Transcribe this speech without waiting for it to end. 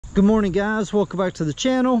Good morning, guys. Welcome back to the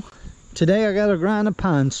channel. Today I got to grind a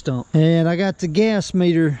pine stump, and I got the gas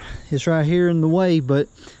meter. It's right here in the way, but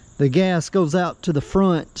the gas goes out to the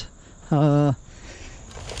front, and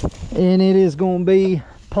it is going to be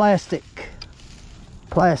plastic,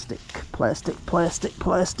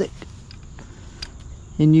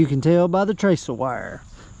 and you can tell by the tracer wire.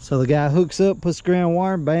 So the guy hooks up, puts the ground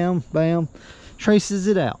wire, bam, bam, traces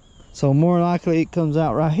it out. So more likely it comes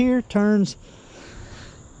out right here, turns,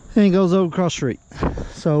 and it goes over across the street.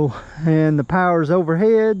 So, and the power's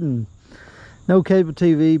overhead and no cable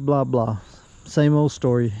TV, blah blah, same old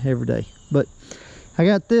story every day. But I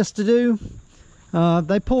got this to do.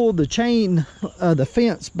 They pulled the chain, the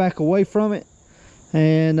fence back away from it,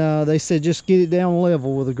 and they said just get it down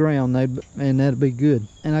level with the ground, and that'll be good.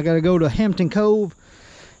 And I got to go to Hampton Cove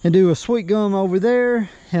and do a Sweetgum over there,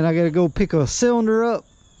 and I got to go pick a cylinder up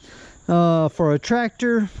for a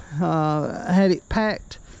tractor. I had it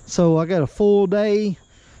packed. So I got a full day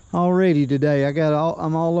already today.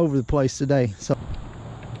 I'm all over the place today. So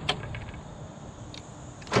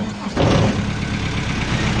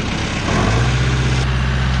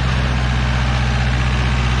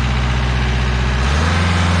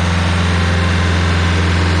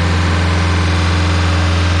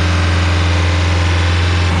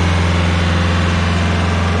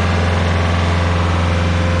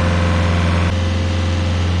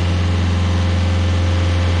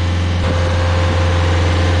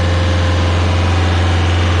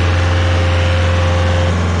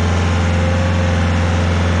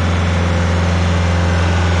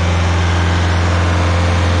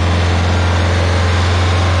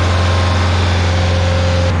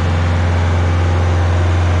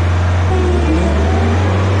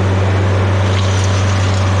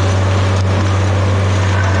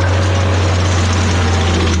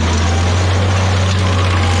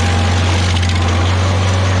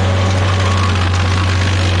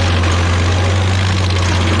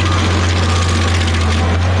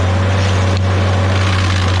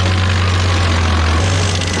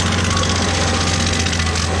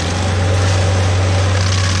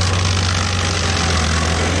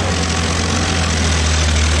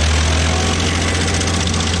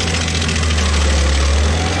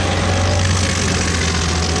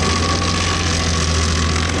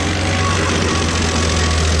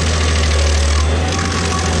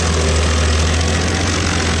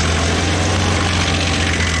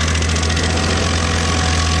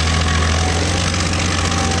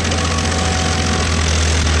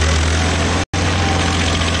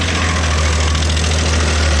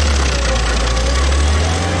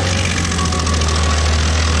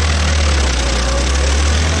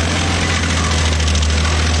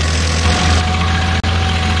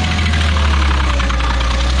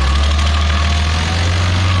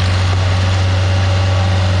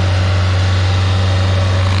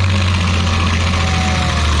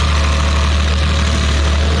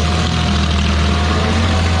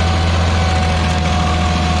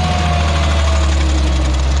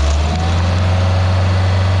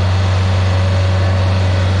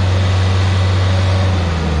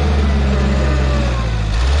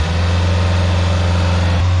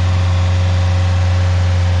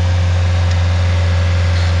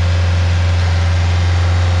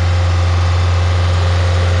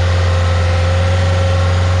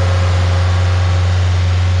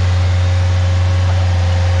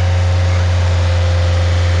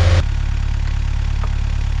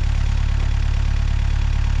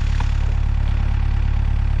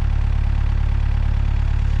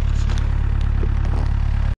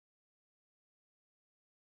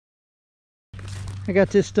I got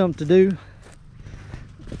this stump to do.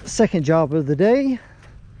 Second job of the day.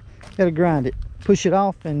 Got to grind it, push it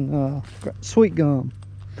off, and Sweetgum.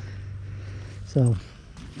 So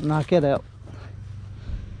knock that out.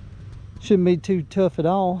 Shouldn't be too tough at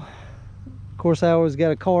all. Of course, I always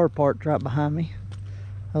got a car parked right behind me.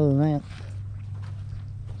 Other than that,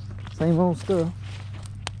 same old stuff.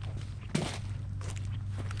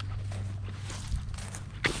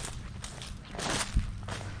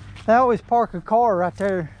 They always park a car right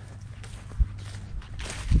there. He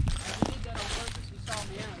did that on purpose. He saw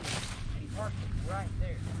me out and he parked it right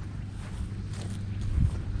there.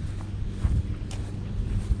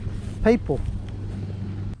 People.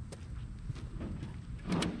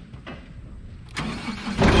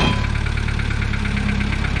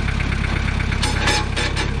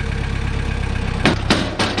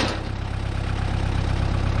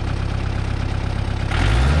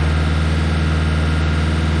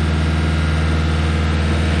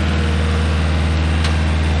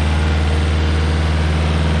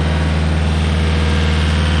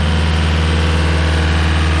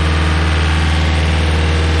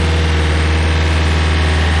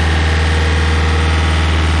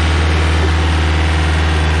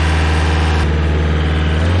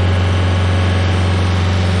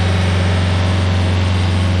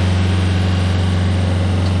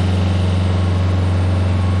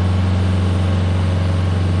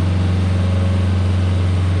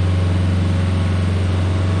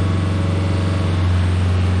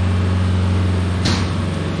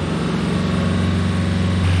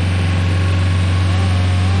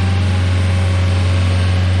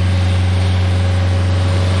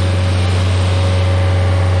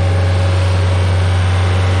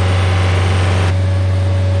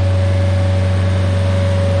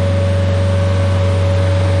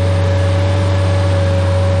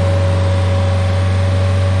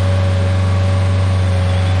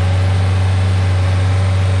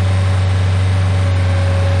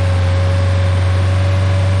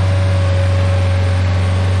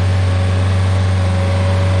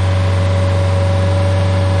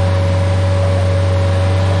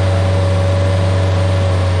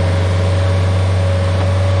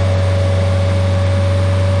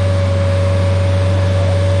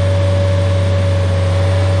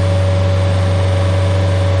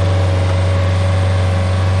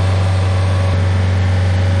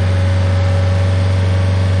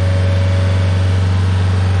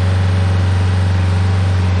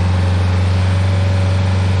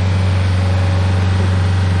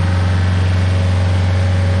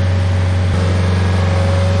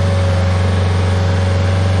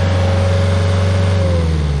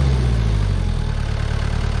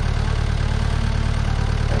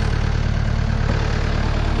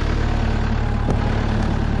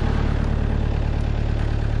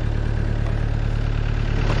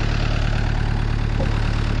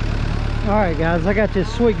 Alright guys, I got this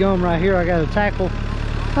Sweetgum right here I got to tackle.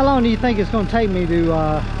 How long do you think it's going to take me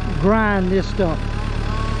to grind this stump?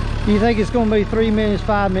 Do you think it's going to be 3 minutes,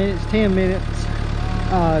 5 minutes, 10 minutes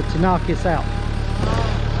to knock this out?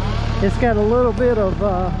 It's got a little bit of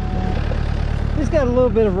rot.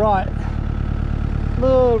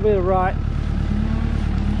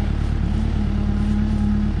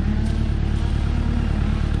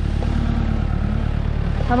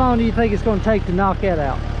 How long do you think it's going to take to knock that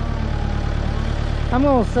out? I'm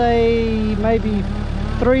going to say maybe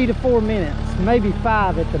 3 to 4 minutes, maybe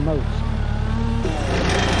 5 at the most.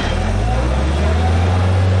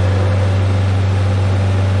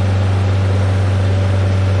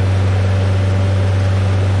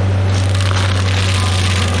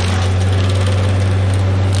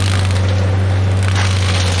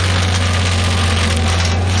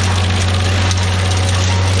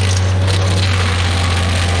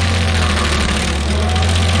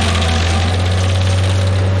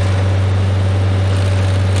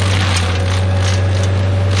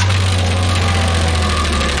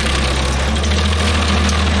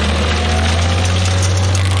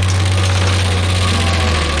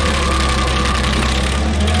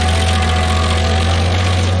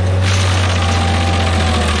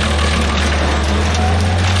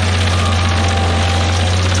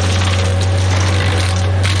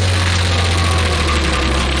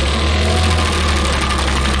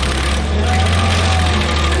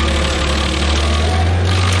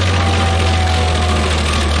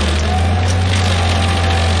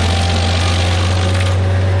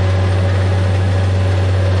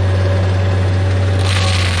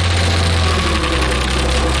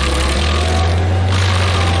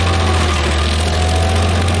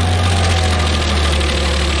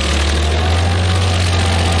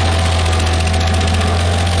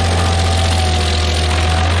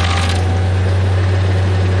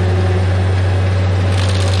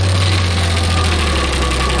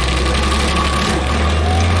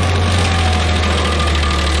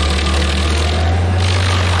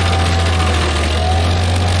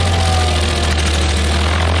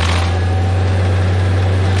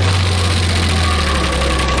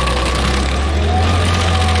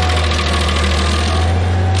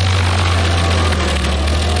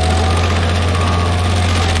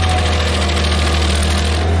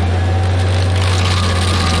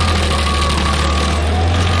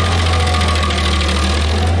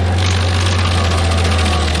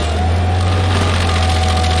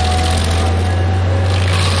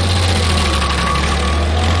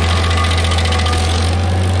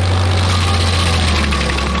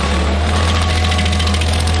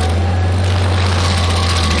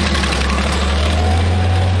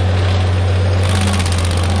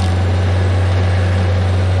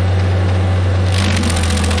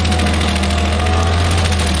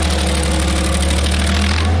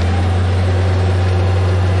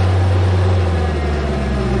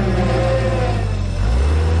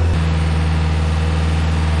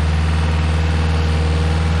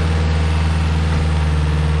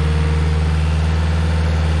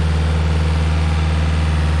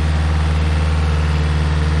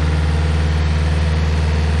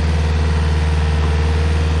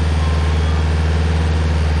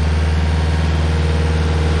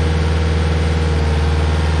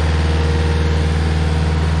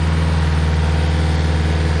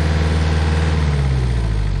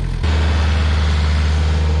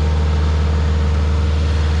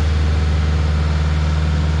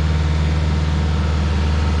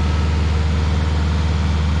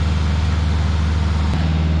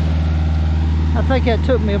 I think that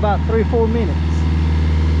took me about 3 or 4 minutes.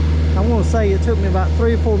 I want to say it took me about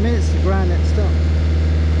 3 or 4 minutes to grind that stump.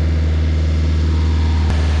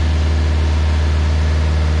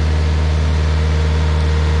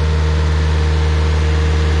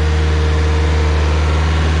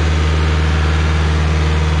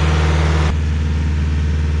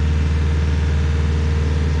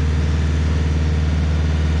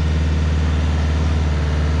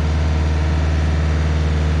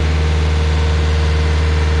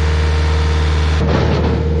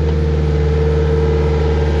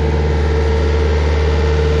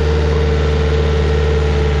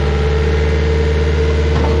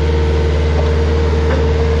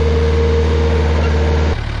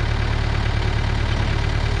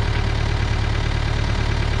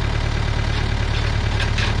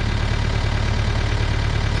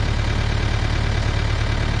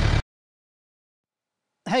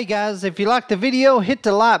 Hey guys, if you liked the video, hit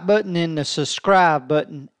the like button and the subscribe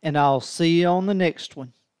button, and I'll see you on the next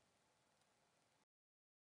one.